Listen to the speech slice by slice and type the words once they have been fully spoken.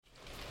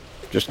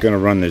just going to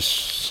run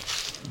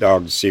this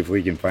dog to see if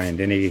we can find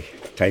any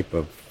type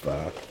of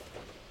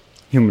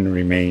human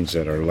remains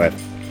that are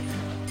left.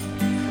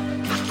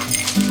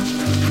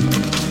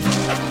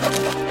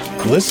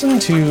 Listen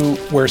to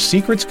Where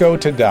Secrets Go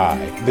to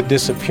Die, The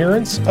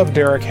Disappearance of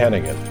Derek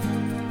Hennigan.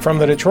 From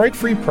the Detroit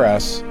Free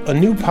Press, a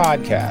new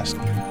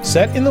podcast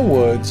set in the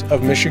woods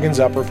of Michigan's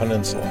Upper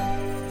Peninsula.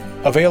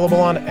 Available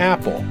on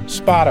Apple,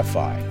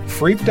 Spotify,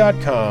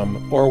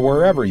 Freep.com, or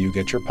wherever you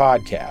get your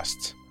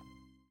podcasts.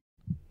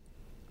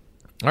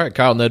 All right,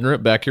 Kyle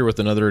Neddenriep back here with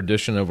another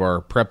edition of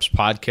our Preps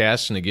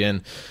podcast. And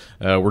again,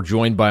 we're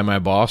joined by my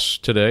boss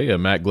today,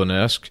 Matt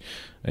Glenesk.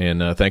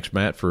 And thanks,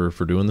 Matt, for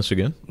doing this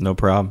again. No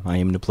problem. I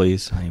am to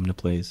please.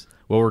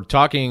 Well, we're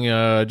talking,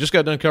 just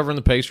got done covering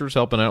the Pacers,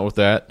 helping out with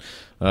that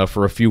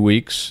for a few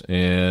weeks,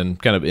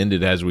 and kind of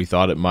ended as we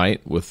thought it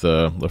might with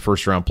the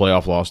first-round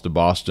playoff loss to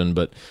Boston.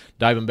 But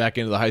diving back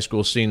into the high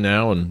school scene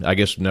now, and I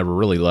guess never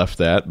really left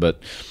that.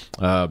 But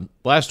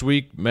last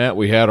week, Matt,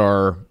 we had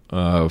our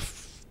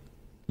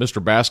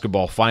Mr.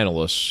 Basketball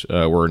finalists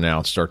were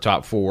announced, our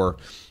top four,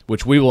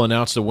 which we will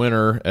announce the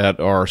winner at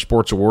our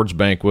Sports Awards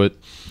banquet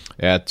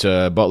at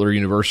Butler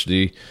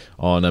University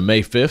on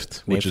May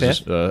 5th, which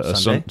is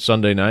a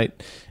Sunday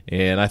night.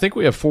 And I think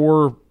we have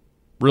four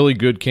really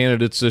good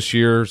candidates this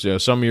year. So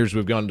some years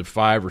we've gone to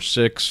 5 or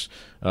 6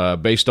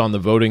 based on the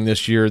voting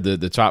this year.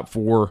 The top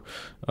four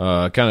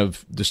kind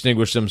of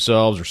distinguished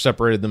themselves or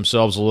separated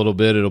themselves a little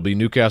bit. It'll be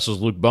Newcastle's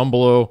Luke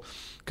Bumbelow,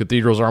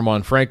 Cathedral's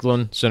Armand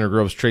Franklin, Center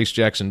Grove's Trace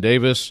Jackson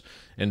Davis,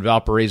 and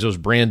Valparaiso's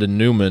Brandon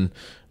Newman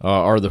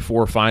are the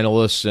four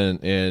finalists,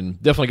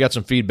 and definitely got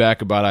some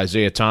feedback about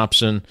Isaiah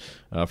Thompson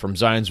from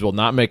Zionsville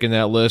not making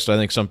that list. I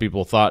think some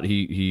people thought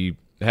he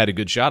had a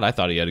good shot. I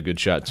thought he had a good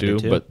shot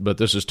too. But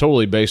this is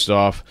totally based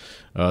off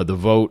the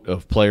vote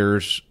of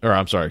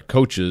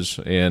coaches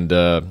and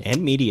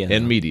media.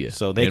 And media.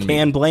 So they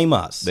can blame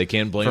us. They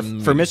can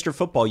blame for Mr.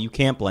 Football. You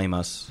can't blame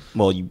us.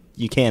 Well,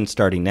 you can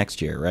starting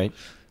next year, right?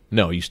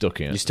 No, you still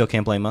can't. You still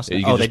can't blame us? Yeah,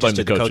 you can they just just blame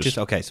did the the coaches.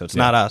 Okay, so it's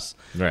not us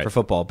right. For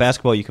football.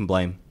 Basketball, you can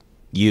blame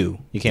you.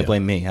 You can't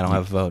blame me. I don't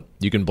have a vote.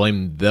 You can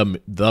blame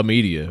the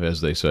media,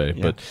 as they say.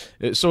 Yeah.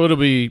 But so it'll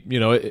be,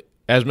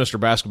 as Mr.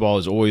 Basketball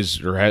is always,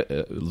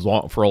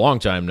 for a long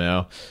time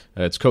now,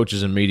 it's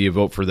coaches and media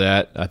vote for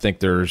that. I think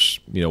there's,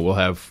 we'll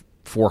have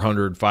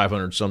 400,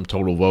 500 some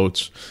total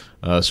votes.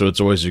 So it's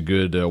always a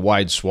good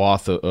wide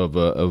swath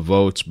of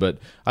votes. But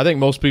I think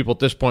most people at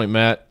this point,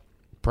 Matt,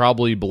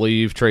 probably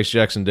believe Trace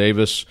Jackson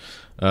Davis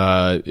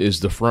is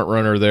the front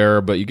runner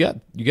there, but you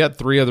got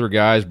three other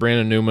guys: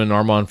 Brandon Newman,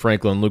 Armand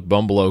Franklin, Luke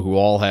Bumbelow, who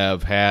all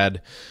have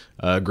had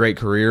great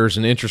careers.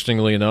 And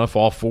interestingly enough,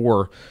 all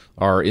four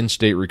are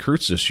in-state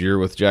recruits this year,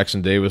 with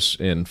Jackson Davis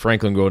and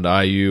Franklin going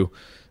to IU,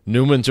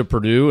 Newman to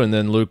Purdue, and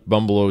then Luke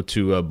Bumbelow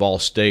to Ball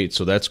State.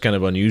 So that's kind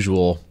of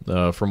unusual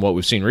from what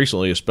we've seen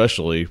recently,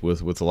 especially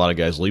with a lot of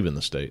guys leaving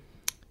the state.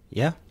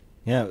 Yeah.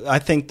 I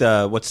think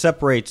what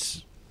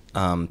separates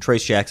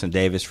Trace Jackson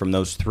Davis from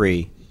those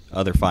three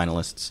other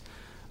finalists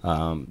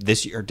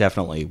this year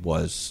definitely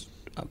was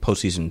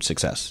postseason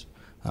success.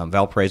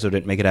 Valparaiso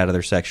didn't make it out of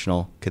their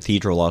sectional.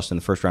 Cathedral lost in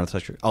the first round of the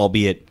sectional,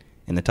 albeit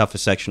in the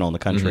toughest sectional in the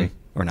country,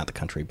 or not the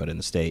country, but in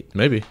the state.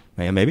 Maybe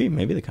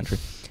the country.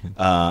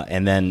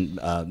 And then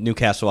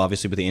Newcastle,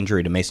 obviously with the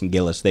injury to Mason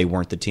Gillis, they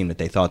weren't the team that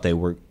they thought they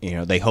were.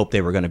 They hoped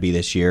they were going to be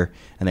this year,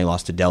 and they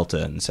lost to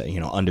Delta, and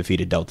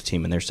undefeated Delta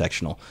team in their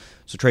sectional.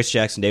 So Trace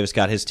Jackson Davis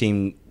got his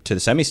team to the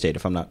semi-state,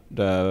 if I'm not.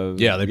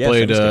 They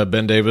played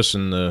Ben Davis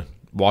in the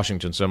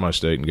Washington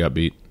semi-state and got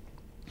beat.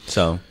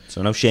 So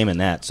no shame in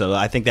that. So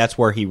I think that's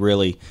where he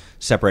really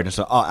separated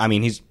himself. I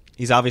mean,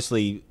 he's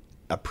obviously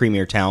a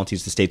premier talent.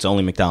 He's the state's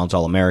only McDonald's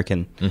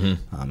All-American.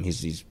 Mm-hmm.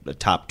 He's a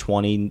top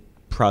 20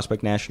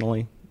 prospect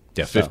nationally.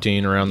 Yeah,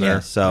 15 around there. Yeah,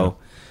 so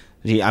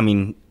he's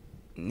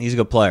a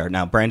good player.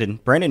 Now Brandon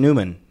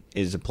Newman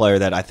is a player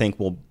that I think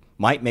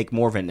might make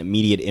more of an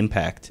immediate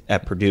impact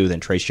at Purdue than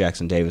Trace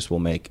Jackson Davis will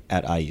make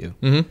at IU.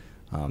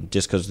 Mm-hmm.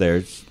 Just because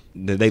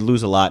they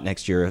lose a lot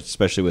next year,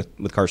 especially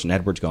with Carson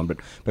Edwards going.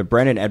 But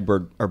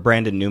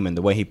Brandon Newman,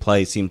 the way he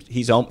plays,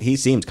 he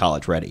seems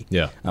college ready.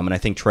 Yeah. And I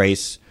think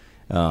Trace,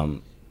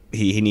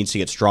 he needs to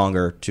get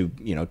stronger to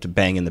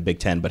bang in the Big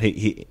Ten, but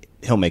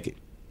he'll make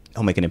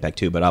an impact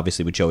too. But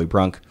obviously with Joey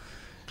Brunk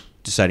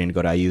deciding to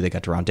go to IU, they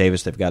got Deron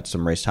Davis, they've got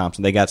some Race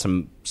Thompson, they got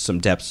some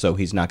depth, so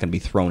he's not going to be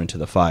thrown into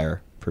the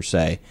fire per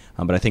se.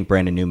 But I think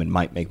Brandon Newman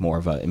might make more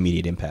of an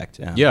immediate impact.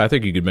 Yeah, I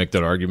think you could make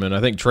that argument. I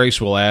think Trace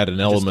will add an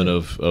element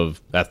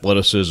of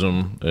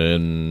athleticism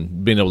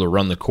and being able to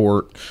run the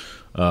court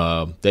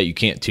that you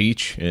can't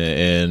teach,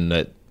 and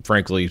that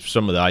frankly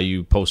some of the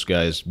IU post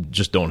guys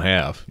just don't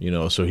have.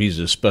 So he's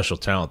a special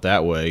talent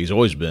that way. He's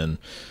always been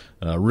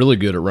really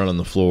good at running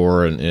the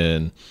floor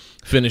and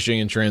finishing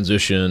in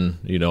transition.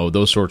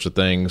 Those sorts of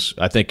things.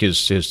 I think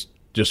his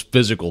just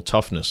physical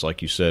toughness,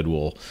 like you said,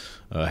 will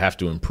have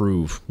to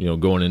improve,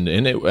 going into,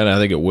 and I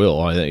think it will.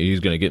 I think he's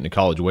going to get in the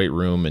college weight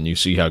room, and you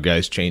see how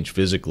guys change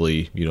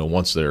physically,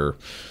 once they're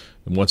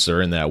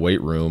in that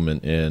weight room,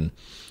 and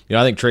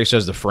I think Trace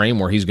has the frame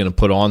where he's going to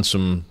put on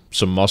some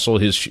some muscle.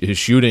 His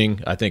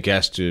shooting, I think, he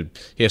has to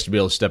be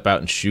able to step out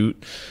and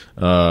shoot.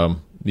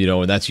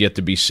 And that's yet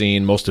to be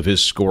seen. Most of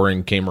his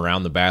scoring came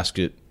around the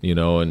basket,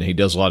 and he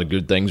does a lot of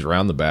good things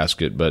around the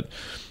basket, but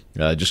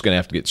just going to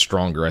have to get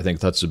stronger. I think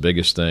that's the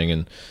biggest thing.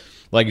 And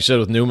like you said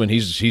with Newman,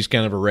 he's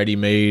kind of a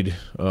ready-made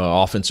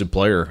offensive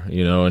player,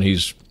 and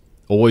he's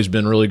always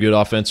been really good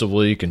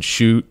offensively, can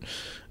shoot,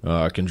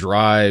 can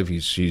drive.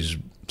 He's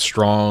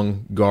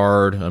strong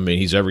guard. I mean,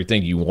 he's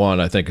everything you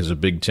want, I think, as a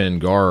Big Ten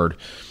guard.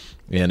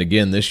 And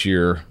again, this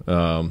year,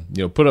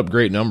 put up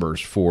great numbers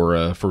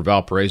for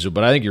Valparaiso.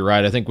 But I think you're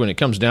right. I think when it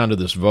comes down to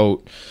this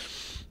vote,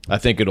 I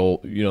think it'll,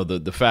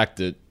 the fact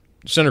that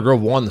Center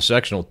Grove won the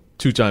sectional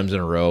 2 times in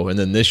a row, and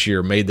then this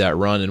year made that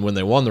run. And when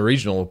they won the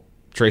regional,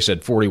 Trace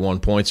had 41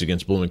 points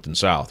against Bloomington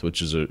South,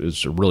 which is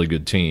a really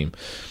good team.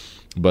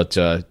 But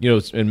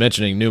in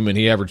mentioning Newman,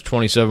 he averaged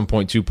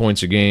 27.2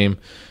 points a game,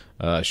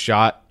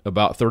 shot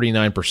about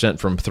 39%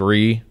 from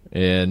 3,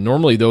 and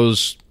normally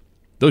those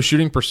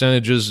shooting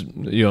percentages,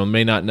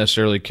 may not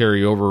necessarily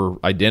carry over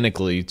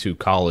identically to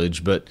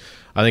college, but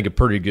I think a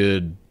pretty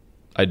good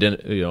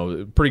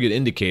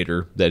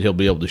indicator that he'll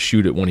be able to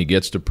shoot it when he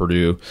gets to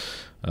Purdue.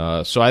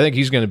 So I think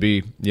he's going to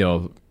be,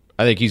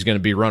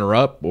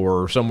 runner-up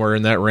or somewhere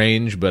in that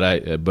range. But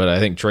I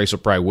think Trace will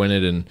probably win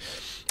it, and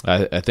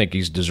I think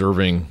he's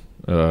deserving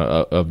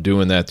of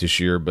doing that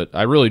this year. But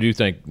I really do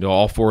think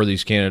all 4 of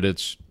these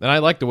candidates, and I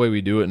like the way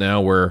we do it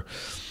now, where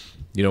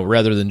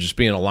rather than just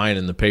being a line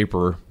in the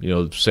paper,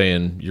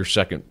 saying you're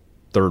second,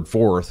 third,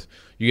 fourth,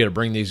 you got to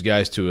bring these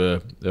guys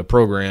to a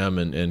program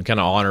and kind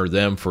of honor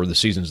them for the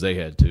seasons they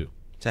had too.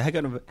 It's a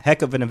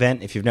heck of an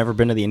event. If you've never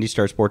been to the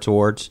IndyStar Sports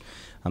Awards,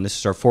 this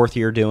is our 4th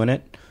year doing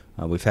it.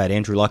 We've had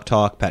Andrew Luck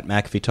talk, Pat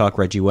McAfee talk,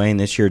 Reggie Wayne.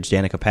 This year it's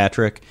Danica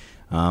Patrick.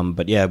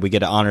 But yeah, we get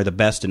to honor the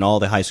best in all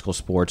the high school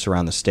sports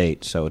around the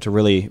state. So it's a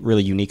really,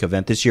 really unique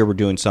event. This year we're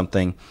doing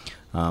something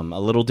a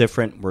little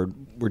different.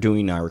 We're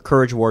doing our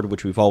Courage Award,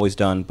 which we've always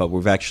done, but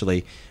we're going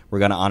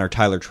to honor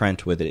Tyler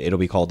Trent with it. It'll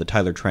be called the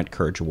Tyler Trent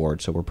Courage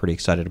Award. So we're pretty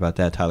excited about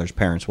that. Tyler's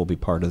parents will be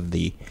part of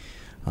the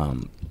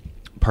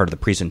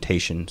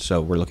presentation.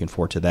 So we're looking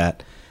forward to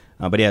that.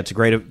 But yeah, it's a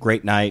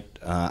great night.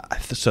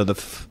 So the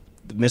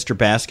Mr.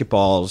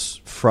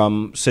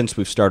 Basketballs since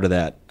we've started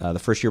that, the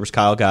first year was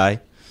Kyle Guy.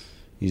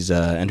 He's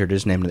entered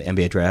his name into the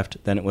NBA draft.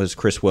 Then it was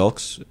Chris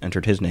Wilkes,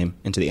 entered his name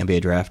into the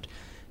NBA draft.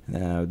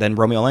 Then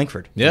Romeo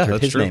Langford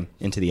entered his name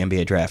into the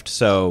NBA draft.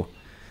 So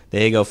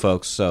there you go,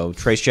 folks. So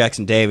Trace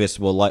Jackson Davis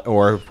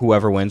or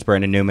whoever wins,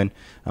 Brandon Newman,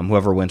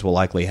 whoever wins will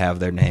likely have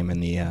their name in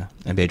the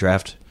NBA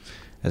draft.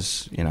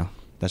 As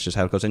that's just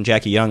how it goes. And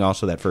Jackie Young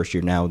also that first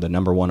year now the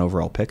number 1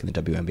 overall pick in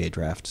the WNBA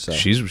draft. So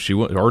she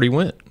already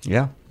went.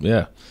 Yeah.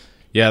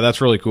 That's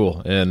really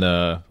cool. And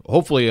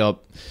hopefully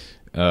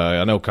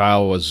I know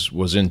Kyle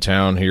was in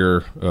town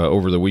here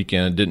over the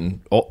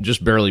weekend.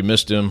 Just barely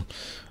missed him.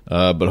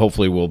 But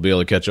hopefully we'll be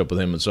able to catch up with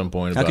him at some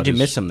point. How could you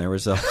miss him? There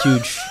was a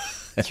huge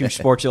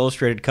Sports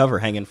Illustrated cover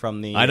hanging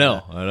from the. I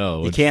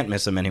know. You can't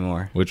miss him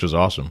anymore. Which was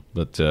awesome.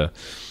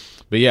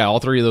 But yeah, all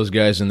 3 of those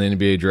guys in the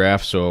NBA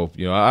draft. So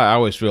I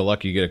always feel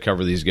lucky you get to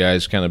cover these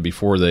guys kind of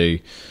before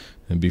they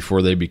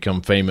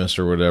become famous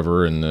or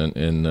whatever,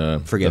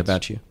 and forget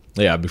about you.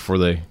 Yeah, before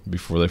they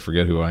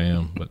forget who I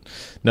am. But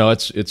no,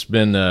 it's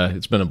been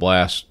a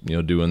blast,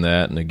 doing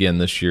that. And again,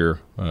 this year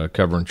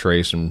covering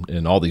Trace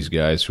and all these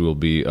guys who will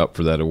be up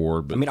for that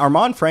award. But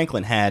Armand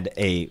Franklin had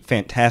a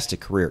fantastic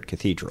career at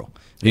Cathedral.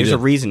 There's a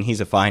reason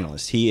he's a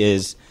finalist.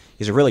 He's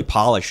a really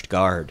polished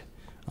guard,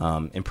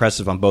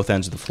 impressive on both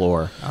ends of the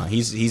floor.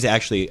 He's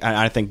actually,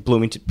 I think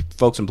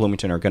folks in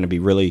Bloomington are going to be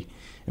really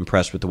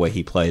impressed with the way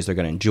he plays. They're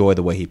going to enjoy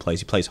the way he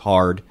plays. He plays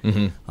hard,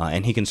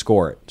 and he can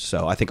score it.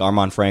 So I think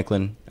Armand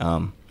Franklin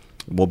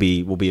will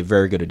be a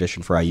very good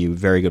addition for IU.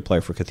 Very good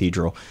player for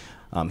Cathedral.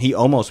 He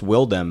almost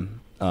willed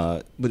them.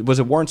 Was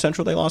it Warren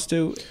Central they lost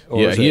to?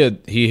 Or he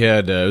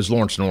had it was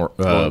Lawrence North.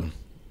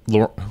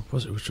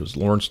 Which was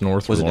Lawrence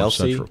North? Was it Lawrence LC?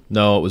 Central?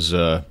 No, it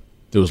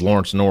was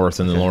Lawrence North,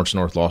 and then Lawrence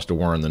North lost to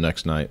Warren the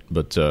next night.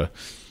 But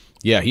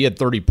he had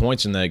 30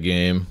 points in that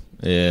game,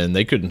 and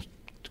they couldn't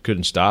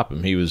stop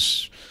him.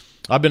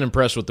 I've been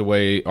impressed with the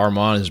way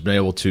Armand has been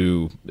able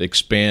to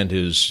expand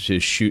his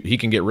shoot. He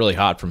can get really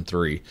hot from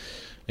 3,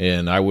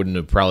 and I wouldn't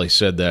have probably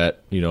said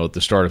that at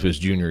the start of his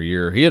junior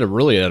year. He had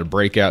a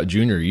breakout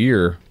junior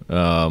year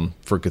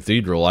for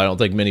Cathedral. I don't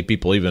think many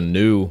people even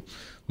knew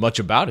much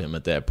about him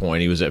at that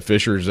point. He was at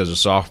Fishers as a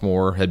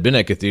sophomore, had been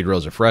at Cathedral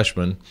as a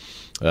freshman,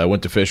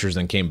 went to Fishers,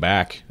 then came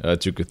back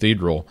to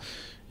Cathedral,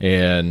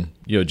 and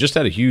just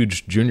had a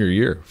huge junior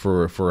year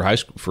for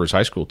his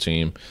high school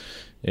team.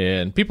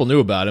 And people knew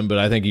about him, but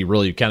I think he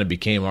really kind of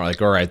became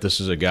like, all right, this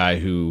is a guy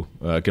who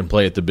can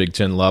play at the Big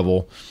Ten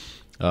level.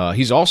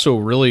 He's also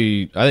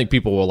really, I think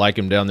people will like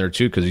him down there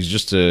too, because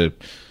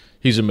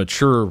he's a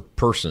mature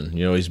person.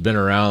 He's been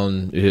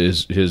around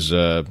his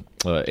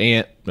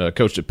aunt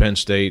coached at Penn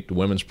State, the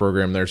women's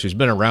program there, so he's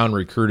been around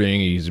recruiting.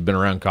 He's been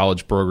around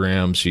college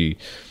programs. He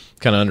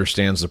kind of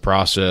understands the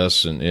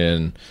process,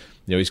 and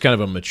he's kind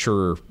of a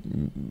mature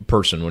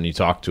person when you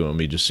talk to him.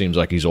 He just seems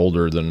like he's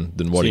older than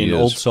what he is. An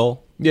old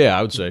soul. Yeah,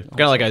 I would say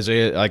kind of like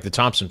Isaiah, like the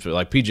Thompson,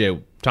 like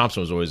PJ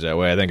Thompson was always that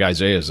way. I think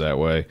Isaiah is that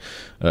way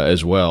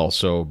as well.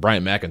 So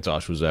Bryant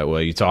McIntosh was that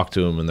way. You talk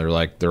to them, and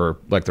they're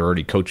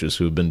already coaches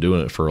who've been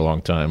doing it for a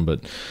long time.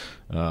 But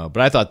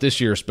I thought this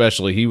year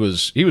especially, he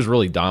was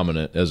really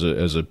dominant as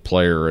a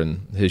player,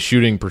 and his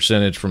shooting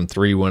percentage from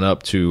three went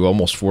up to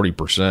almost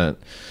 40%.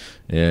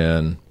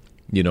 And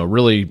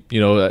really,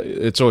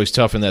 it's always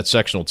tough in that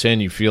sectional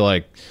 10. You feel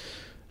like,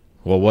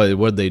 well, what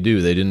did they do?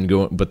 They didn't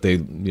go, but they,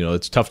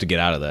 it's tough to get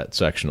out of that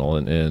sectional.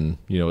 And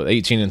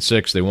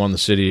 18-6, they won the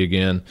city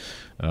again,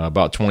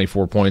 about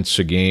 24 points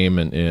a game,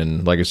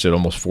 and like I said,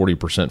 almost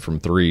 40% from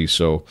three.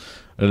 So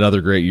another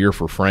great year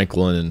for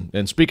Franklin.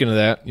 And speaking of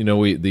that,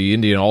 the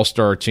Indian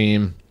All-Star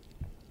team,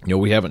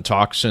 we haven't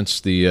talked since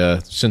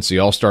the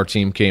All-Star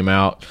team came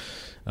out.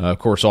 Of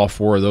course, all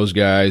four of those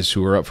guys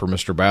who are up for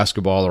Mr.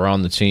 Basketball are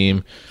on the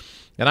team,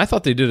 and I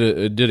thought they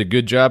did a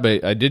good job.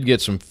 I did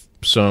get some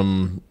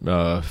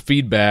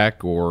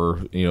feedback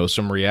or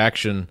some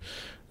reaction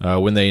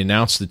when they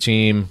announced the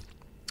team.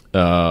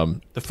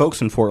 The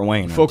folks in Fort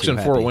Wayne.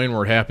 Fort Wayne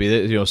were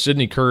happy.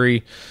 Sidney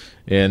Curry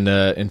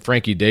and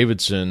Frankie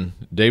Davidson.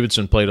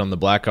 Davidson played on the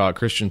Blackhawk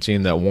Christian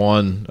team that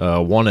won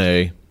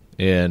 1A,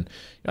 and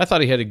I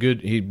thought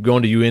he'd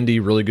going to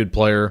UIndy, really good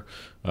player.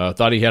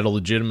 Thought he had a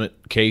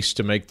legitimate case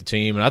to make the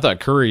team, and I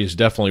thought Curry is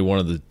definitely one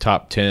of the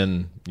top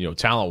 10,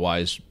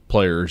 talent-wise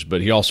players.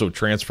 But he also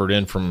transferred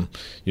in from,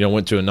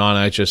 went to a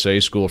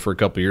non-HSA school for a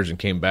couple of years and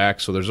came back.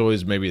 So there's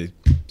always maybe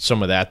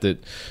some of that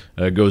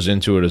goes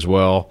into it as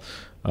well.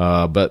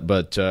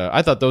 But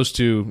I thought those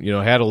two,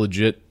 had a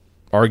legit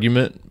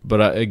argument.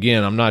 But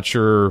again, I'm not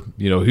sure,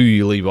 who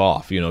you leave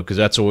off, because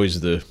that's always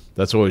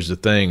the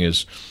thing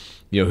is,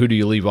 who do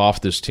you leave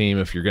off this team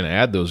if you're going to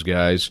add those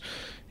guys?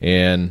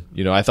 And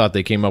I thought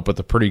they came up with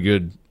a pretty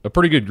good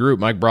group.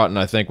 Mike Broughton,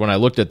 I think, when I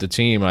looked at the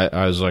team,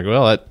 I was like,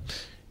 well, that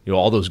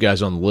all those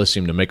guys on the list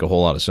seem to make a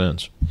whole lot of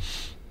sense.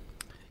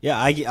 Yeah,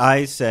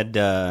 I said,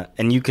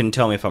 and you can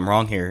tell me if I'm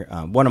wrong here.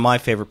 One of my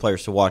favorite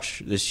players to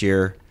watch this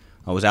year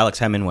was Alex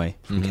Hemingway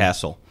from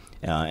Castle,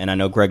 and I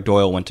know Greg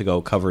Doyle went to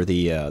go cover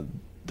the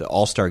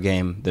All-Star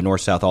game, the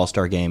North-South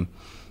All-Star game,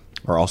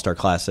 or All-Star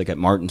Classic at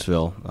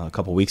Martinsville a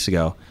couple weeks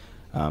ago.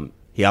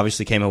 He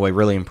obviously came away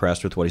really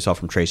impressed with what he saw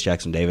from Trace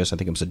Jackson Davis. I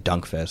think it was a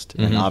dunk fest.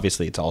 And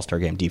obviously it's All-Star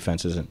game.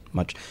 Defense isn't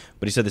much.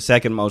 But he said the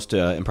second most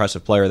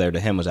impressive player there to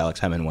him was Alex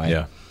Hemingway.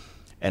 Yeah.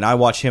 And I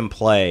watch him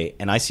play,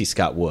 and I see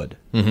Scott Wood.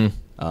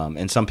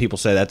 And some people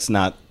say that's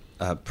not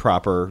a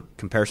proper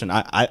comparison.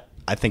 I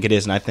think it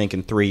is, and I think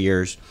in 3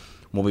 years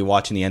we'll be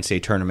watching the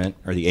NCAA tournament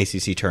or the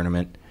ACC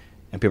tournament,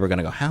 and people are going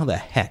to go, how the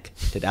heck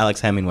did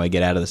Alex Hemingway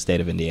get out of the state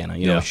of Indiana?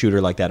 A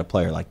shooter like that, a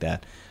player like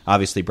that.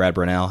 Obviously, Brad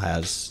Brunell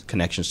has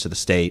connections to the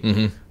state,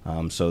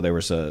 so there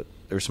was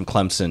some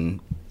Clemson,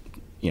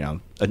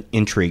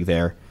 intrigue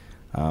there.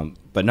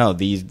 But no,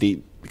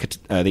 the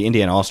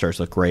Indiana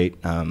All-Stars look great.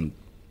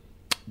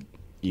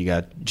 You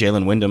got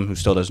Jalen Wyndham, who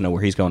still doesn't know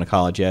where he's going to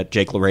college yet.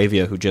 Jake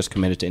LaRavia, who just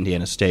committed to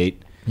Indiana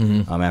State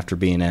after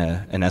being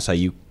an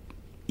SIU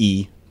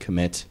E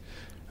commit.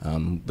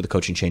 With the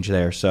coaching change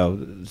there. So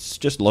it's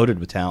just loaded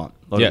with talent.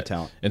 With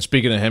talent. And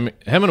speaking of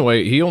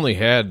Hemingway, he only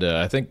had,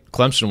 I think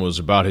Clemson was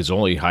about his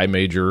only high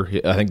major.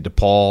 I think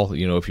DePaul,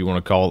 if you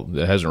want to call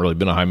it, hasn't really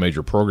been a high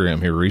major program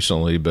here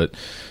recently. But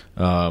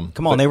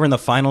come on, they were in the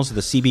finals of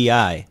the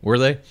CBI. Were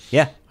they?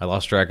 Yeah. I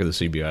lost track of the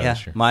CBI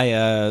this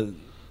year.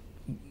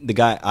 The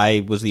guy,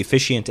 I was the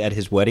officiant at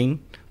his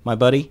wedding, my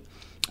buddy.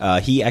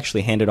 He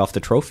actually handed off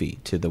the trophy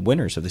to the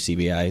winners of the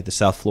CBI. The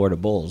South Florida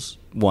Bulls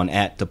won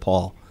at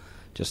DePaul.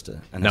 Just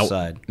an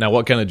aside. Now,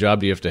 what kind of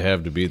job do you have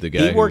to be the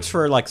guy? He works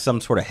for like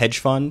some sort of hedge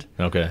fund.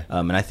 Okay.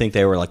 And I think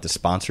they were like the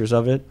sponsors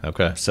of it.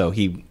 Okay. So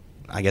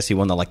I guess he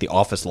won the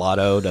office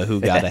lotto to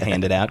who got to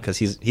hand it out because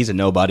he's a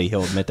nobody.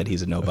 He'll admit that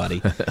he's a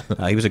nobody.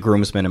 He was a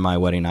groomsman in my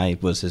wedding. I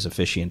was his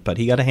officiant, but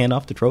he got to hand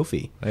off the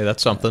trophy. Hey,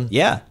 that's something.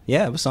 Yeah,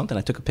 it was something.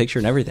 I took a picture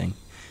and everything.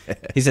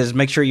 He says,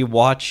 make sure you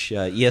watch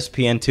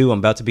ESPN2. I'm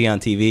about to be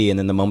on TV, and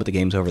then the moment the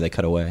game's over, they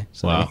cut away.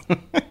 So, wow.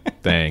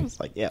 Dang. It's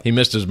like, yeah. He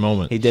missed his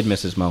moment. He did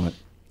miss his moment.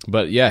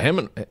 But yeah,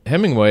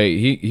 Hemingway,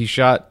 he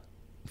shot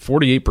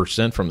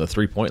 48% from the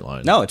 3-point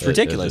line. No, it's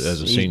ridiculous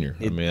as a senior.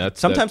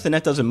 Sometimes the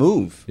net doesn't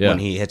move when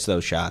he hits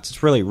those shots.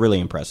 It's really, really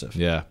impressive.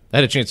 Yeah, I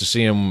had a chance to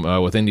see him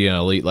with Indiana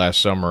Elite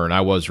last summer, and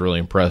I was really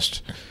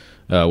impressed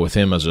with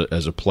him as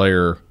a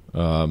player.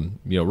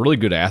 Really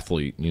good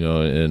athlete.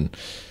 And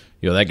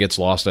that gets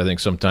lost, I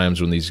think,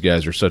 sometimes when these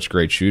guys are such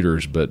great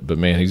shooters. But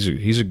man,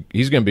 he's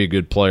going to be a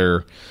good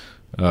player.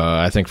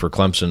 I think for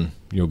Clemson,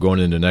 going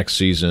into next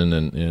season,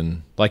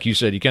 and like you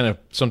said, you kind of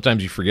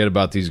sometimes you forget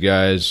about these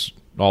guys.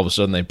 All of a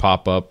sudden, they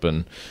pop up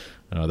and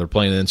they're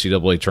playing the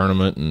NCAA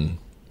tournament,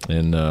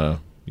 and a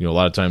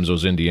lot of times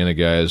those Indiana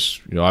guys,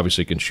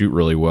 obviously can shoot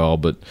really well,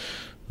 but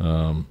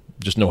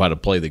just know how to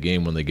play the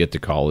game when they get to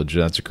college.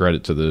 That's a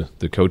credit to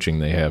the coaching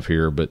they have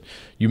here. But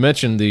you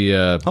mentioned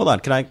the hold on,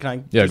 can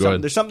I? Yeah, go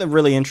ahead. There's something that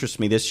really interests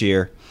me this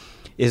year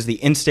is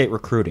the in-state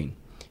recruiting.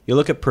 You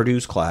look at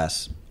Purdue's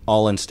class,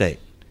 all in-state.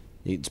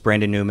 It's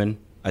Brandon Newman,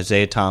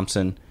 Isaiah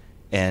Thompson,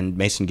 and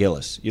Mason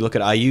Gillis. You look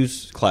at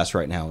IU's class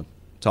right now,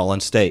 it's all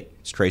in-state.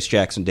 It's Trace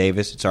Jackson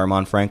Davis, it's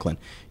Armand Franklin.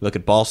 You look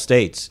at Ball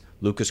State's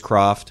Lucas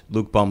Croft,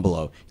 Luke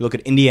Bumbelow. You look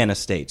at Indiana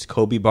State's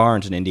Kobe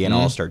Barnes, an Indiana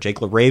All-Star. Jake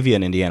LaRavia,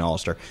 an Indiana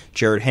All-Star.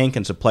 Jared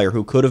Hankins, a player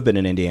who could have been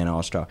an Indiana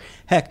All-Star.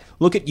 Heck,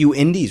 look at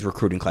UIndy's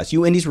recruiting class.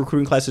 UIndy's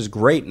recruiting class is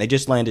great, and they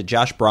just landed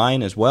Josh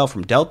Bryan as well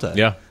from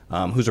Delta,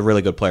 who's a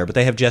really good player. But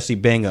they have Jesse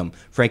Bingham,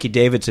 Frankie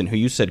Davidson, who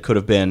you said could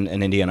have been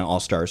an Indiana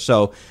All-Star.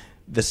 So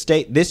the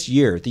state this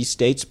year, these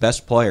states'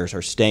 best players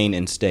are staying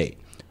in state.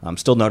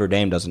 Still, Notre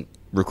Dame doesn't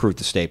recruit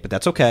the state, but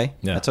that's okay.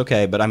 Yeah. That's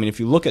okay. But I mean, if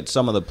you look at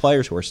some of the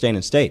players who are staying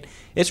in state,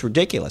 it's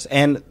ridiculous,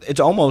 and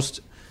it's almost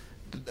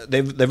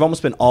they've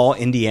almost been all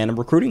Indiana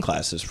recruiting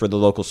classes for the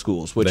local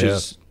schools, which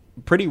is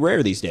pretty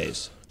rare these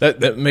days.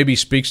 That maybe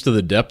speaks to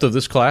the depth of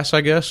this class,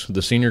 I guess.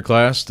 The senior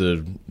class,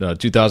 the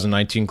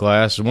 2019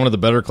 class, one of the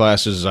better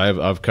classes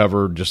I've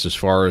covered, just as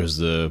far as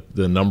the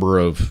number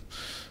of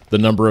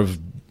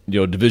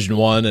Division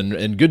I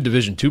and good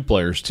Division II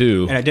players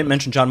too. And I didn't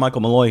mention John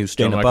Michael Malloy, who's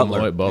staying at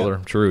Butler.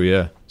 Butler, true,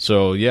 yeah.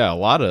 So a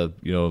lot of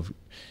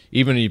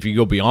even if you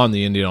go beyond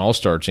the Indiana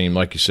All-Star team,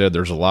 like you said,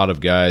 there's a lot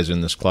of guys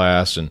in this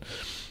class, and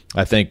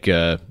I think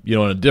in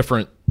a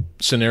different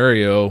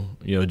scenario,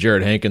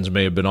 Jared Hankins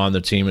may have been on the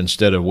team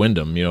instead of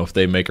Wyndham. If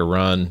they make a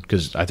run,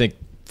 because I think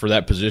for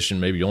that position,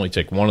 maybe you only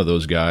take one of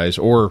those guys,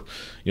 or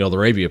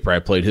LaRavia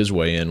probably played his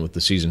way in with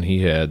the season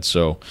he had.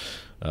 So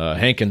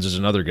Hankins is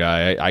another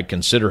guy. I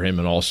consider him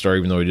an all-star,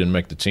 even though he didn't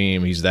make the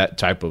team. He's that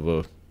type of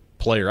a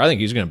player. I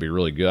think he's going to be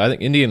really good. I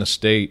think Indiana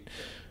State,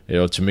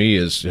 to me,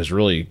 has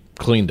really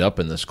cleaned up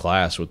in this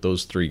class with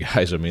those three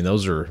guys. I mean,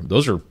 those are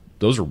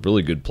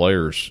really good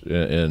players.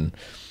 And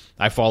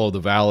I follow the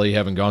Valley,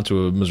 having gone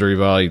to a Missouri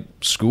Valley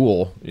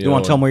school. Do you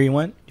want to tell them where you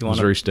went?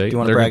 Missouri State. Do you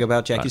want to brag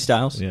about Jackie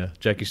Stiles? Yeah,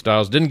 Jackie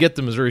Stiles. Didn't get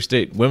the Missouri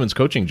State women's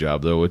coaching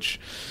job, though, which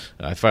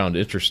I found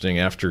interesting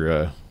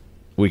after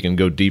we can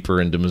go deeper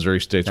into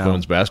Missouri State's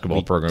women's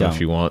basketball program if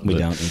you want. We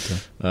don't need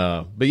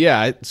to. But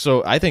yeah,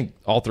 so I think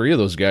all three of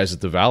those guys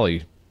at the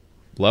Valley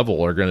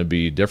level are going to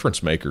be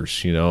difference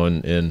makers,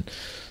 and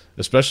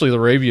especially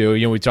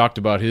LaRavia. We talked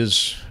about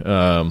his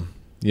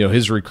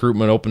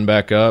recruitment opened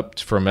back up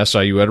from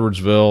SIU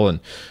Edwardsville,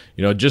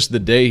 and just the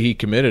day he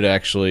committed,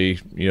 actually,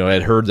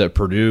 had heard that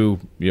Purdue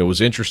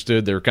was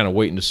interested. They were kind of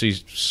waiting to see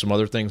some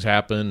other things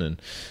happen,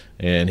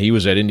 and he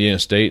was at Indiana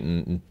State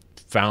and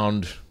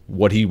found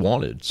what he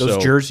wanted.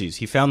 Those jerseys.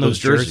 He found those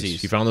jerseys.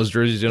 He found those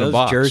jerseys in a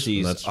box. Those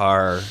jerseys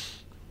are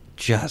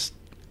just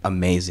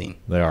amazing.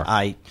 They are.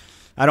 I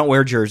don't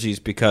wear jerseys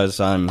because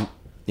I'm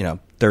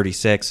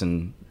 36,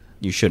 and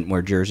you shouldn't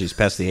wear jerseys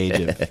past the age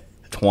of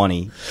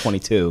 20,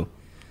 22.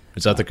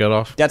 Is that the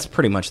cutoff? That's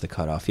pretty much the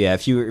cutoff. Yeah,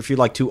 if you're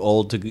like too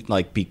old to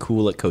like be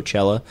cool at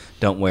Coachella,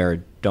 don't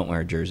wear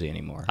a jersey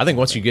anymore. I think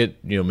once you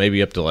get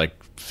maybe up to like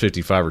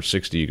 55 or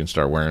 60, you can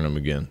start wearing them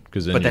again.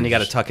 But then you got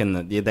to tuck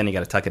in you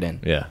got to tuck it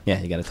in. Yeah,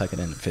 you got to tuck it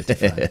in at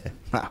 55.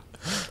 Wow.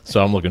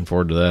 So I'm looking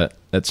forward to that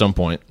at some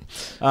point.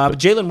 But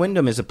Jalen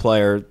Wyndham is a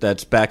player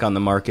that's back on the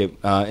market,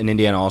 an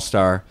Indiana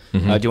All-Star.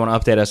 Mm-hmm. Do you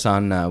want to update us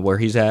on where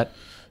he's at?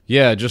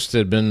 Yeah, just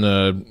had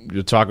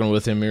been talking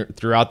with him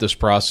throughout this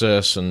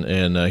process,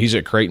 and he's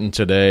at Creighton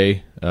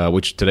today,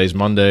 which today's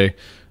Monday,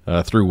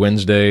 through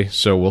Wednesday.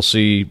 So we'll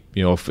see,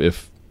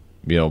 if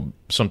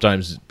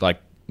sometimes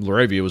like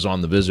LaRavia was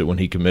on the visit when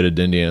he committed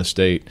to Indiana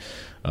State.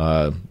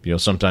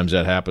 Sometimes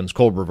that happens.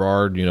 Cole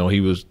Brevard, he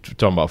was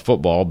talking about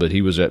football, but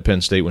he was at Penn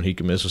State when he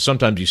committed. So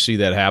sometimes you see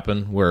that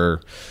happen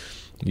where,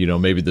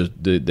 maybe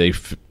they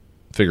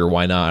figure,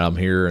 why not? I'm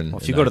here, and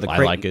if you go to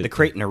the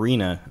Creighton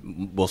Arena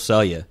will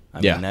sell you. I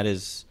mean, that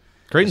is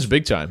Creighton's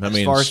big time.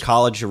 As far as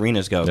college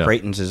arenas go,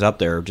 Creighton's is up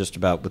there just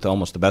about with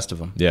almost the best of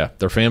them. Yeah,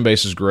 their fan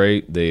base is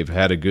great. They've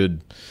had a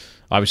good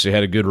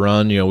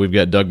run. We've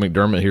got Doug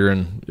McDermott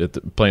here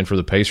playing for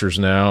the Pacers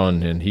now,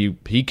 and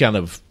he kind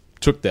of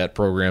took that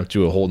program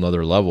to a whole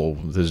nother level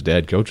with his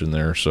dad coaching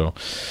there. So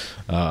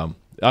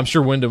I'm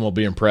sure Wyndham will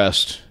be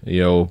impressed,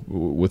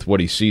 with what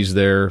he sees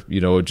there.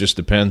 It just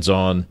depends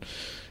on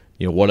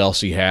what else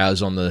he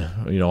has on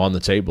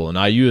the table. And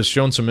IU has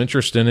shown some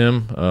interest in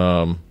him.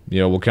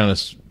 We'll kind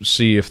of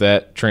see if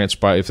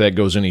that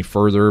goes any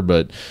further.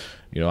 But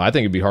I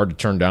think it'd be hard to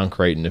turn down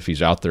Creighton if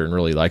he's out there and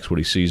really likes what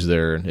he sees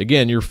there. And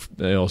again,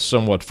 you're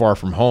somewhat far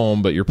from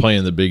home, but you're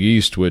playing the Big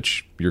East,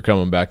 which you're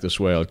coming back this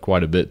way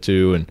quite a bit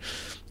too, and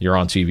you're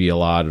on TV a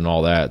lot and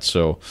all that.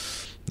 So.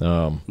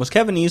 Was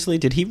Kevin Easley?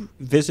 Did he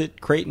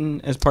visit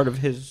Creighton as part of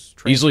his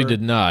transfer? Easley did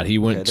not. He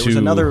went to. There was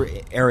another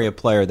area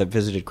player that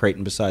visited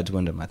Creighton besides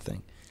Wyndham, I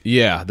think.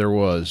 Yeah, there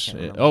was.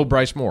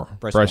 Bryce Moore.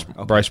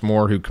 Bryce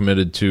Moore, who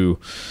committed to.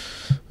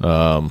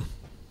 Where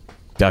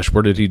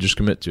did he just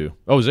commit to?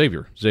 Oh,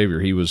 Xavier.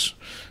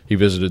 He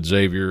visited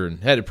Xavier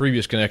and had a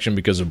previous connection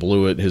because of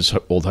Blewett, his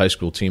old high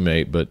school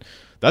teammate. But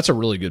that's a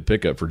really good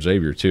pickup for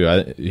Xavier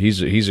too.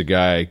 He's a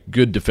guy,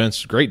 great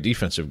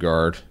defensive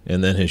guard,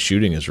 and then his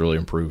shooting has really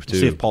improved too.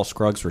 We'll see if Paul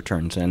Scruggs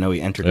returns. I know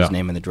he entered his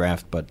name in the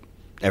draft, but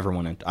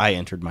I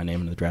entered my name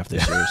in the draft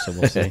this year, so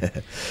we'll see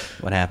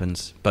what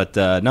happens. But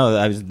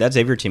that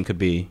Xavier team could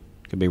be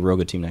Could be a real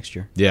good team next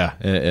year. Yeah,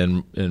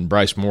 and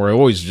Bryce Moore,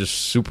 always just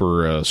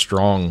super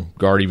strong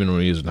guard, even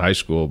when he was in high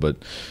school. But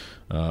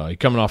he's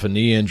coming off a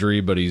knee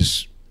injury, but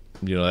he's,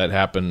 that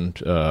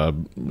happened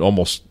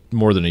almost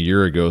more than a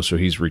year ago, so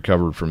he's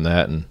recovered from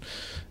that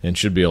and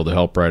should be able to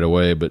help right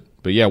away. But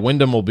yeah,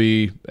 Wyndham will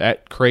be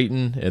at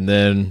Creighton, and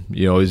then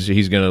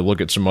he's going to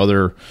look at some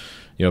other.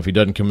 If he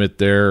doesn't commit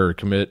there or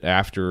commit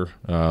after,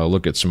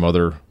 look at some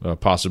other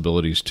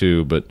possibilities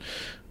too.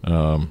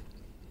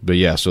 But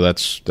yeah, so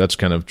that's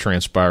kind of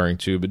transpiring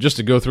too. But just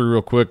to go through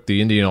real quick,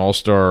 the Indiana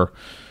All-Star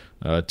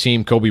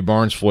team: Kobe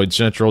Barnes, Floyd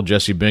Central;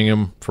 Jesse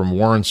Bingham from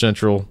Warren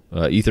Central;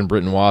 Ethan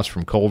Britton-Wass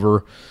from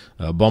Culver;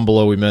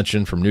 Bumbelow we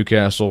mentioned from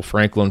Newcastle;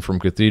 Franklin from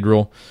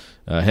Cathedral;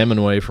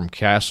 Hemingway from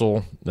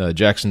Castle;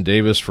 Jackson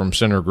Davis from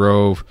Center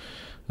Grove;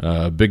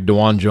 Big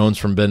DeJuan Jones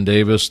from Ben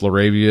Davis;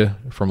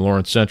 LaRavia from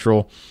Lawrence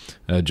Central;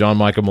 John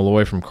Michael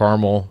Malloy from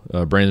Carmel;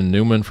 Brandon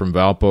Newman from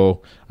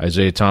Valpo;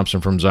 Isaiah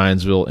Thompson from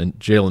Zionsville; and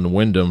Jalen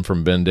Wyndham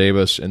from Ben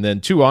Davis. And then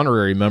 2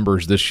 honorary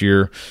members this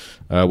year,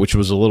 which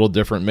was a little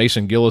different.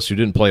 Mason Gillis, who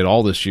didn't play at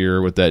all this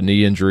year with that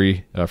knee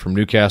injury from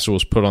Newcastle,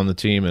 was put on the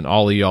team, and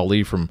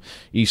Ali from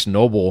East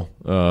Noble,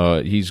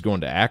 he's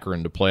going to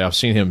Akron to play. I've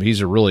seen him.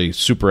 He's a really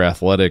super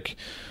athletic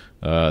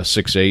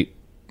 6'8"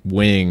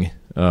 wing,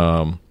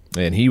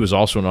 and he was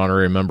also an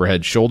honorary member,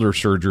 had shoulder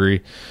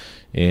surgery,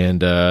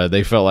 and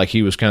they felt like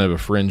he was kind of a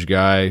fringe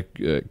guy,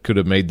 could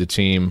have made the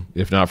team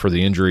if not for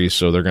the injuries,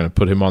 so they're going to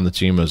put him on the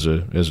team as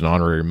an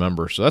honorary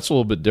member. So that's a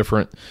little bit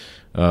different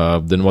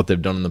than what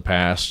they've done in the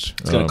past.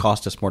 It's going to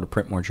cost us more to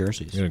print more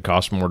jerseys. It's going to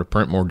cost more to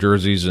print more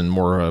jerseys and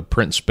more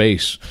print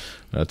space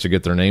to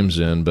get their names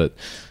in. But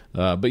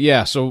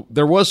yeah, so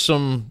there was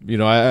some,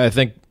 I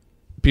think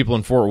people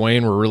in Fort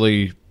Wayne were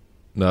really,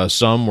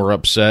 some were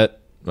upset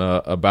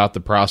about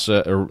the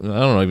process, or I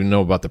don't even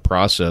know about the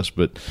process,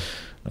 but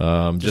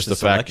just the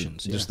fact,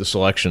 just the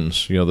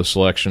selections, the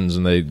selections,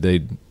 and they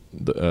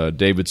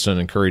Davidson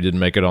and Curry didn't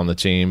make it on the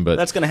team, but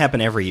that's going to happen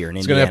every year in Indiana.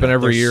 It's going to happen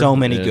every year. So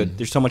many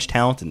there's so much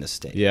talent in this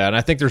state. Yeah, and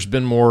I think there's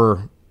been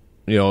more,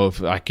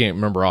 if I can't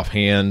remember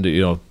offhand,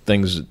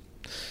 things that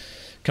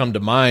come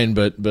to mind,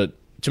 but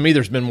to me,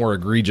 there's been more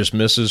egregious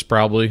misses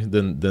probably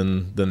than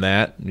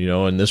that,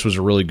 and this was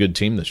a really good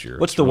team this year.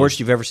 What's the worst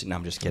you've ever seen? No,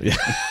 I'm just kidding.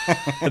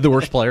 The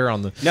worst player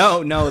on the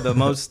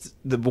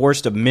the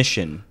worst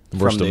omission.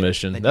 Worst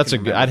omission. That's a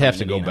good. I'd have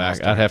to go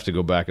back. I'd have to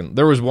go back, and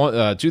there was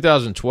one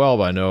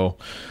 2012. I know.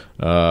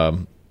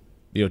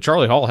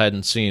 Charlie Hall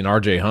hadn't seen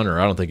R.J. Hunter.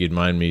 I don't think he'd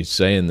mind me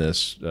saying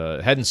this.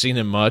 Hadn't seen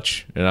him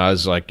much, and I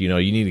was like, you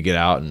need to get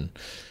out and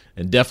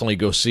definitely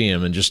go see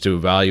him and just to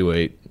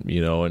evaluate,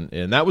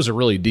 and that was a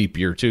really deep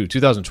year too.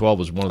 2012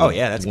 was one of the. Oh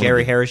yeah, that's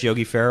Gary Harris,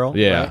 Yogi Ferrell.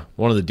 Yeah, right?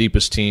 One of the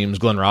deepest teams.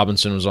 Glenn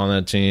Robinson was on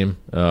that team.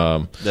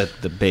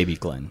 The baby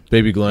Glenn.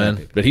 Baby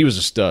Glenn, but he was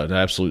a stud, an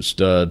absolute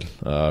stud.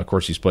 Of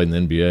course, he's played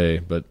in the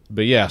NBA,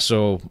 but yeah,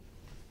 so.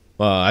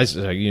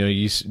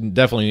 You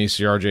definitely need to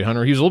see R.J.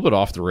 Hunter. He was a little bit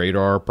off the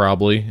radar,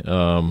 probably.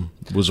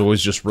 Was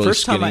always just really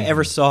First skinny. time I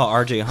ever saw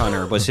R.J.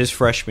 Hunter was his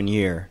freshman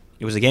year.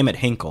 It was a game at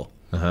Hinkle.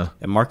 Uh-huh.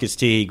 And Marcus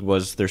Teague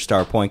was their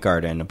star point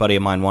guard, and a buddy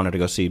of mine wanted to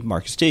go see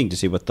Marcus Teague to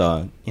see what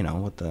the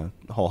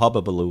whole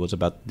hubbubaloo was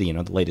about, the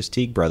latest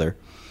Teague brother.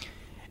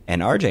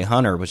 And R.J.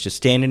 Hunter was just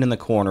standing in the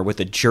corner with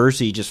the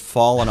jersey just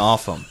falling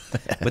off him,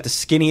 with the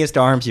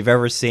skinniest arms you've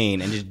ever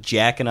seen, and just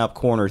jacking up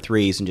corner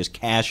threes and just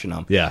cashing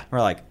them. Yeah. We're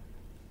like,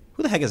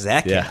 who the heck is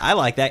that kid? Yeah. I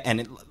like that.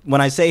 And when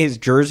I say his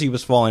jersey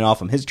was falling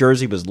off him, his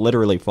jersey was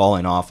literally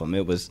falling off him.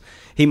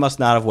 He must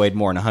not have weighed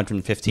more than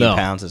 115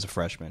 pounds as a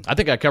freshman. I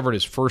think I covered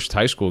his first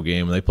high school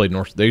game. They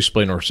used to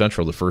play North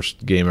Central the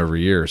first game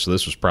every year. So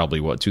this was probably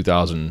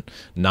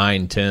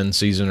 2009-10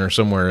 season or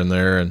somewhere in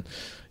there. And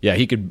yeah,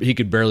 he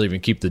could barely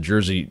even keep the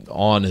jersey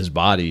on his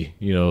body,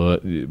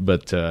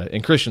 But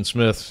and Christian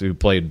Smith, who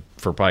played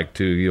for Pike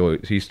too,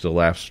 he still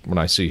laughs when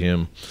I see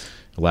him.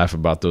 Laugh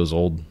about those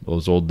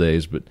old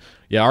days, but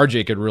yeah,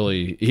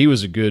 RJ he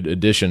was a good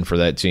addition for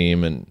that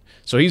team, and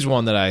so he's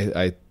one that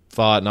I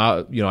thought,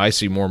 I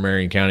see more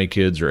Marion County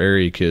kids or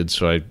area kids,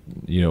 so I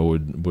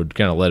would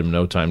kind of let him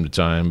know time to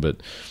time, but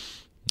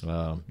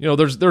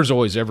there's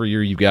always, every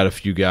year you've got a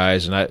few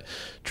guys, and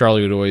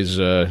Charlie would always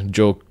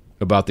joke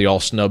about the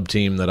all snub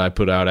team that I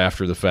put out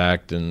after the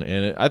fact,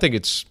 and I think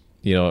it's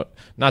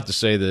not to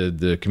say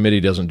the committee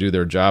doesn't do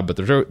their job, but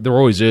there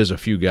always is a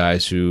few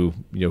guys who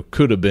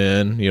could have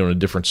been in a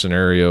different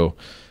scenario.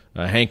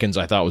 Hankins,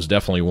 I thought, was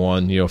definitely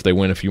one. If they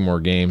win a few more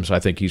games, I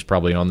think he's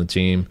probably on the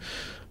team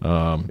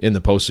in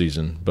the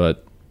postseason.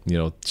 But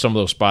some of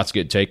those spots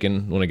get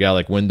taken when a guy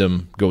like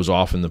Wyndham goes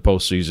off in the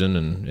postseason,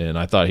 and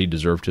I thought he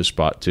deserved his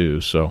spot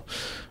too. So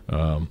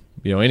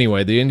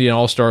anyway, the Indiana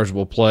All-Stars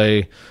will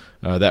play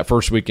that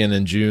first weekend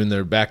in June.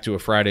 They're back to a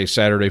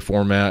Friday-Saturday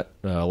format.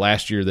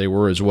 Last year they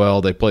were as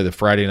well. They play the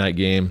Friday night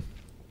game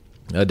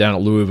down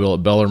at Louisville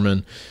at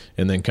Bellarmine,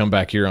 and then come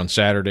back here on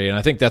Saturday. And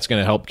I think that's going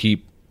to help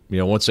keep,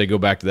 once they go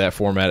back to that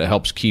format, it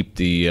helps keep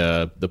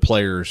the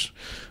players.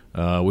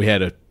 We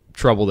had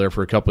trouble there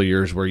for a couple of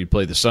years where you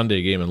play the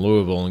Sunday game in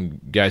Louisville and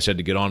guys had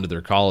to get on to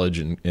their college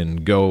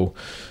and go,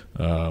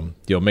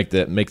 make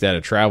that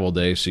a travel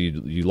day. So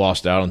you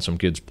lost out on some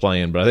kids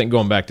playing. But I think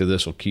going back to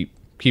this will keep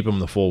them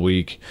the full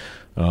week,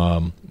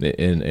 and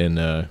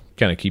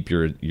kind of keep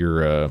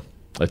your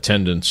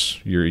attendance,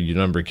 your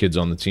number of kids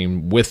on the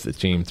team with the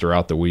team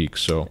throughout the week.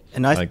 So,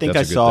 and I think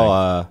I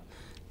saw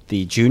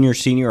the junior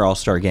senior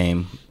All-Star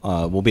game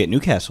will be at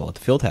Newcastle at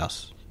the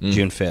Fieldhouse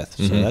June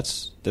 5th.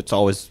 So that's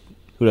always,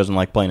 who doesn't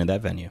like playing at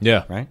that venue?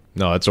 Yeah, right.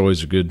 No, it's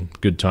always a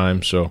good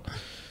time. So,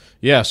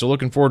 yeah, so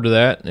looking forward to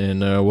that, and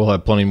we'll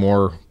have plenty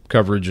more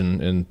coverage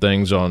and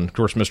things on, of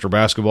course, Mr.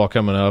 Basketball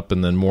coming up,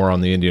 and then more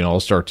on the Indian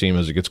All-Star team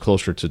as it gets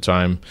closer to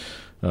time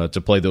to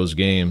play those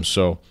games.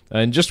 So,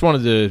 and just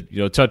wanted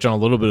to touch on a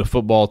little bit of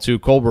football too.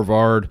 Cole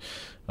Brevard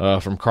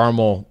from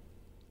Carmel,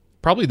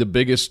 probably the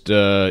biggest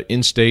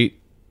in-state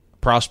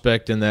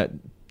prospect in that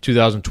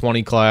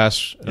 2020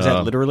 class. Is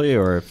that literally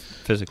or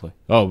physically?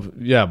 Oh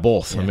yeah,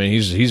 both. Yeah. I mean,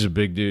 he's a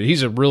big dude.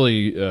 He's a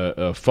really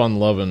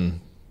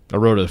fun-loving. I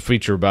wrote a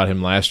feature about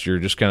him last year.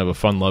 Just kind of a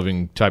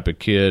fun-loving type of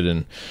kid,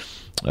 and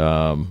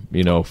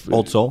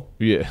old soul.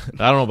 Yeah,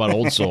 I don't know about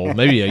old soul.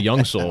 Maybe a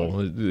young soul,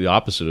 the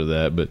opposite of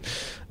that.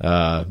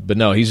 But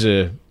no, he's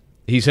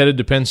headed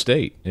to Penn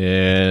State,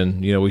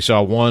 and we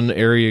saw one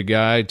area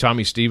guy,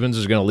 Tommy Stevens,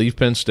 is going to leave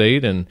Penn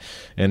State, and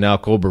now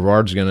Cole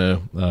Brevard's going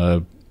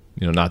to.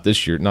 Not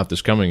this year, not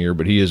this coming year,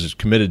 but he is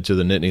committed to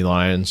the Nittany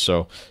Lions.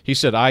 So he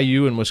said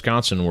IU and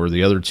Wisconsin were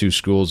the other two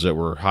schools that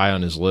were high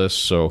on his list.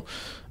 So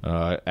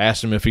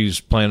asked him if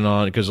he's planning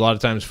on, because a lot of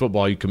times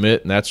football you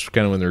commit, and that's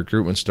kind of when the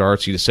recruitment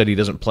starts. He said he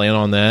doesn't plan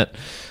on that.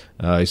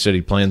 He said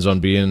he plans on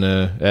being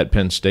at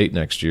Penn State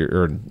next year,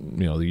 or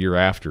the year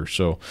after.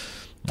 So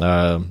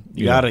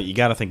you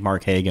gotta think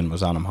Mark Hagan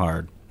was on him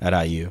hard at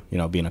IU.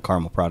 Being a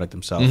Carmel product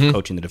himself,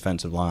 coaching the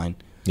defensive line.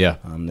 Yeah,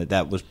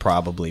 that was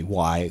probably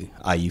why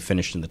IU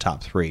finished in the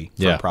top 3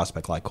 for a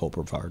prospect like Cole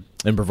Brevard.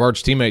 And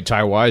Brevard's teammate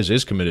Ty Wise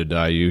is committed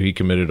to IU. He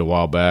committed a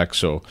while back,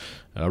 so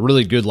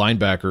really good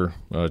linebacker.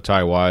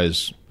 Ty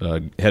Wise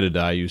headed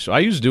to IU. So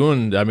IU's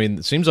doing. I mean,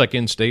 it seems like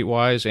in-state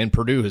wise, and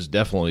Purdue has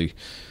definitely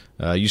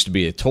used to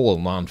be a total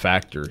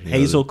non-factor.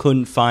 Hazel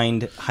couldn't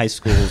find high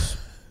schools.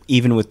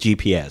 Even with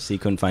GPS, he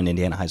couldn't find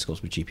Indiana high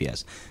schools with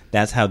GPS.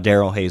 That's how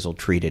Darrell Hazel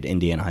treated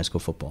Indiana high school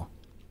football.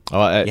 You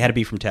had to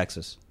be from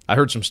Texas. I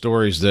heard some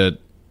stories of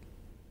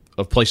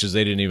places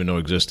they didn't even know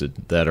existed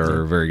that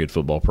are very good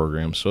football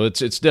programs. So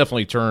it's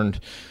definitely turned.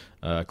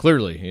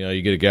 Clearly,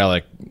 you get a guy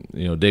like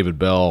David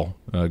Bell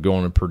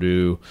going to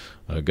Purdue.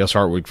 Gus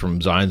Hartwig from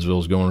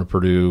Zionsville is going to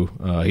Purdue.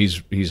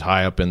 He's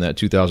high up in that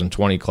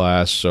 2020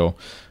 class. So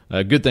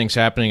good things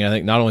happening, I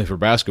think, not only for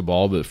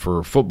basketball but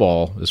for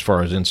football as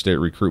far as in-state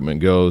recruitment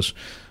goes.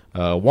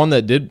 One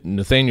that did,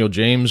 Nathaniel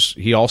James,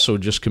 he also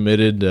just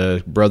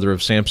committed, brother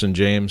of Samson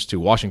James,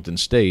 to Washington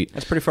State.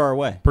 That's pretty far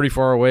away.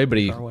 But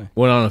he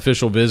went on an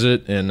official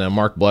visit, and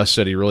Mark Bless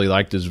said he really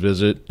liked his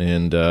visit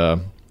and,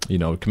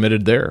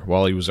 committed there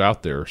while he was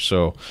out there.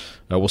 So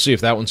we'll see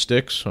if that one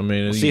sticks. I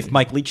mean, we'll see if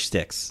Mike Leach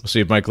sticks.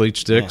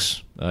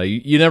 Yeah.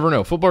 You never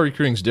know. Football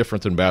recruiting is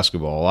different than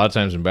basketball. A lot of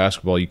times in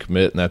basketball, you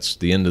commit, and that's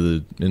the end of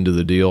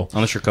the deal.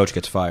 Unless your coach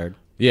gets fired.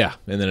 Yeah,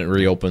 and then it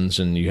reopens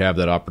and you have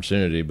that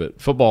opportunity.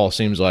 But football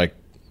seems like,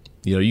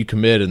 you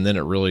commit and then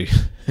it really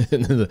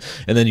and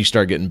then you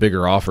start getting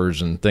bigger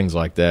offers and things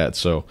like that.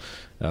 So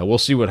we'll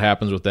see what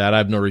happens with that. I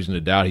have no reason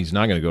to doubt he's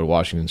not going to go to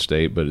Washington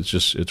State, but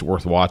it's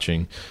worth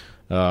watching.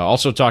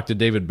 Also talked to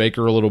David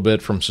Baker a little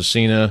bit from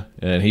Cecina,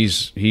 and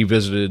he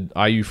visited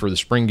IU for the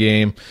spring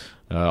game.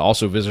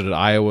 Also visited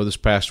Iowa this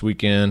past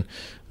weekend.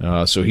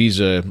 So he's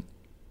a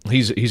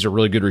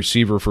really good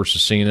receiver for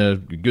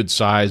Cecina. Good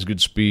size,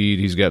 good speed.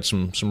 He's got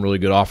some really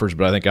good offers,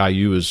 but I think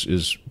IU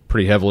is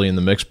pretty heavily in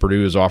the mix.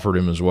 Purdue has offered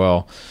him as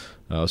well.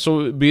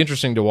 So it'd be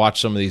interesting to watch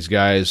some of these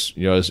guys,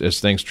 as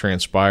things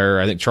transpire.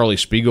 I think Charlie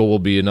Spiegel will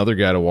be another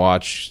guy to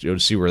watch, to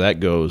see where that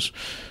goes.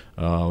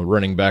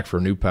 Running back for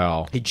New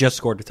Pal. He just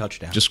scored a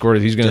touchdown.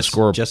 He's going to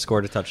score. Just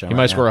scored a touchdown. He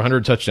might score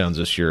 100 touchdowns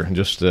this year. And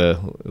just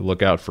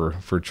look out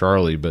for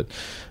Charlie. But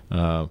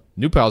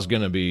New Pal's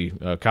going to be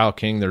Kyle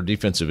King. Their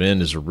defensive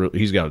end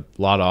he's got a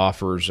lot of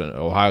offers. And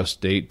Ohio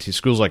State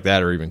schools like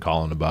that are even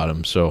calling about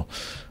him. So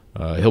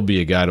he'll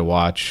be a guy to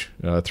watch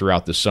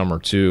throughout this summer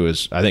too.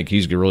 I think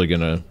he's really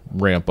going to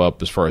ramp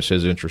up as far as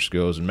his interest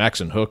goes. And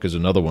Maxon Hook is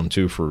another one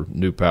too for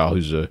New Pal,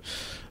 who's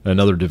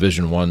another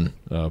Division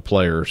I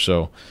player.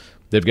 So.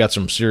 They've got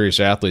some serious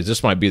athletes.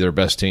 This might be their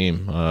best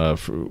team, or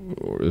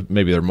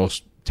maybe their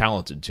most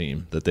talented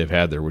team that they've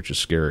had there, which is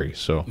scary.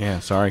 So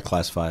sorry,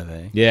 Class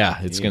 5A. Yeah,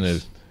 it's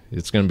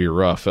gonna be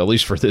rough, at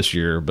least for this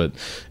year. And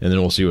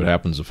then we'll see what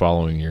happens the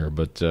following year.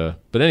 But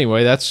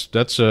anyway, that's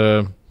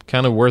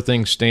kind of where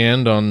things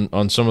stand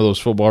on some of those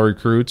football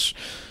recruits,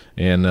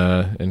 and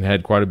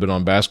had quite a bit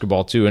on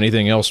basketball too.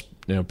 Anything else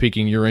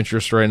piquing your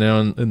interest right now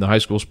in the high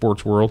school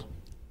sports world?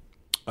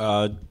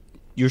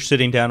 You're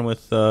sitting down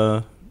with.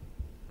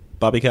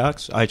 Bobby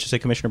Cox, IHSA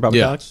Commissioner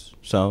Bobby Cox.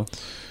 So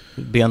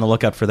Be on the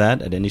lookout for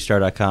that at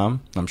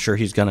IndyStar.com. I'm sure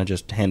he's going to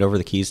just hand over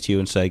the keys to you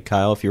and say,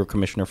 Kyle, if you were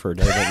commissioner for a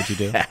day, what would you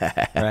do?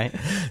 Right?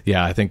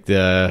 Yeah, I think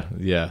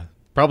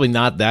probably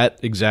not that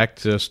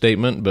exact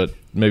statement, but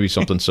maybe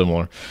something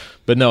similar.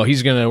 But no,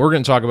 we're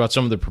gonna talk about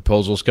some of the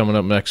proposals coming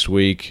up next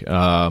week.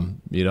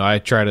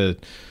 I try to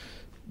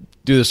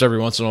do this every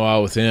once in a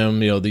while with him.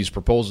 These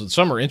proposals,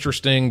 some are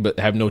interesting, but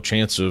have no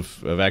chance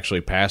of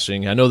actually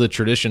passing. I know the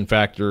tradition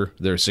factor,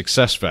 their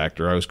success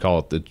factor, I always call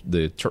it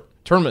the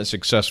tournament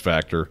success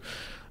factor,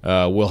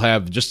 will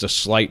have just a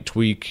slight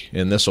tweak,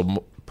 and this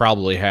will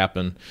probably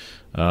happen,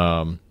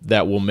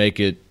 that will make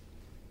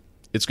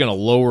it's going to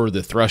lower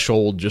the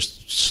threshold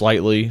just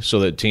slightly so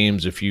that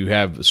teams, if you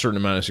have a certain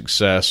amount of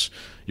success,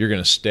 you're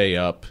going to stay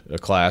up a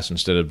class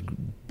instead of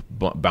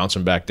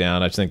bouncing back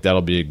down. I think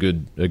that'll be a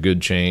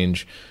good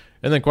change.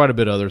 And then quite a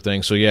bit of other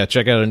things. So, yeah,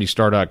 check out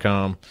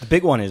IndyStar.com. The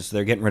big one is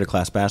they're getting rid of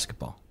class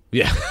basketball.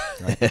 Yeah.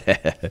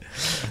 Right?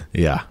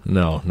 Yeah.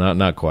 No,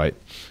 not quite.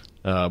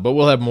 But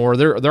we'll have more.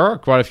 There are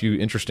quite a few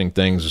interesting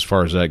things as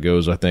far as that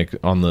goes, I think,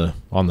 on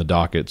the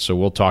docket. So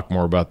we'll talk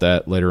more about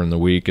that later in the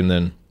week. And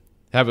then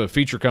have a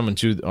feature coming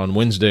on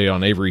Wednesday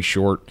on Avery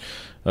Short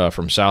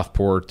from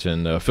Southport,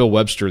 and Phil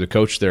Webster, the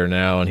coach there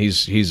now, and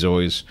he's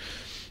always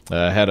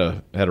had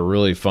a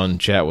really fun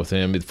chat with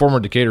him. The former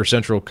Decatur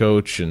Central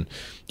coach, and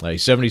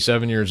he's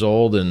 77 years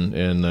old,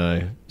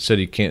 and said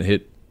he can't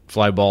hit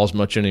fly balls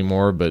much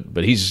anymore,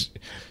 but he's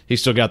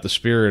still got the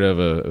spirit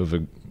of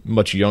a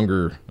much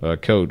younger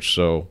coach.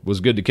 So it was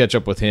good to catch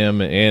up with him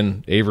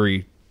and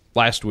Avery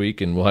last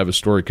week, and we'll have a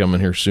story coming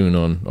here soon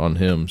on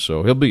him.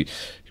 So he'll be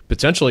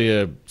potentially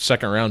a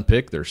second-round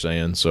pick, they're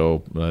saying.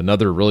 So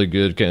another really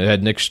good –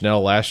 had Nick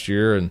Schnell last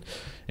year and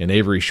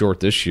Avery Short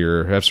this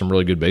year. Have some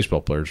really good baseball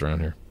players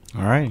around here.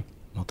 All right.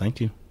 Well, thank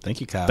you. Thank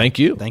you, Kyle. Thank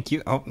you. Thank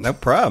you. Oh, no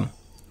problem.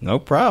 No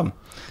problem.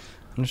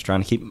 I'm just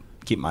trying to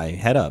keep my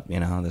head up,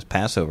 this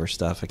Passover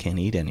stuff. I can't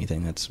eat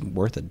anything that's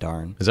worth a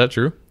darn. Is that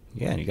true?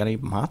 Yeah, you got to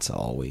eat matzah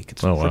all week.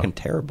 It's wow. freaking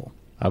terrible.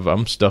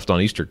 I'm stuffed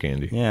on Easter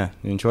candy. Yeah,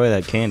 enjoy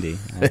that candy.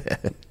 I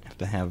have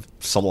to have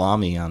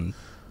salami on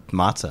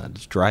matzah.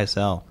 It's dry as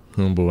hell.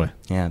 Oh, boy.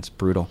 Yeah, it's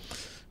brutal.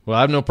 Well,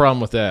 I have no problem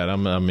with that.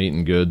 I'm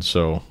eating good,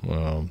 so...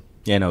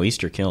 Yeah, no,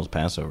 Easter kills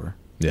Passover.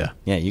 Yeah.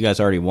 Yeah, you guys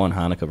already won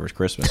Hanukkah versus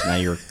Christmas. Now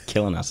you're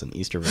killing us in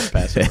Easter versus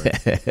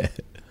Passover.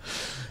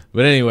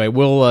 But anyway,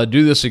 we'll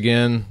do this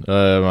again,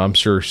 I'm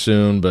sure,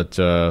 soon. But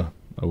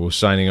we're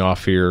signing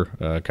off here.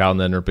 Kyle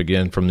Nednerp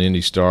again from the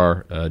Indy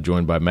Star,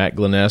 joined by Matt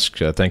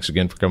Glenesk. Thanks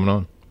again for coming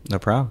on. No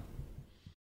problem.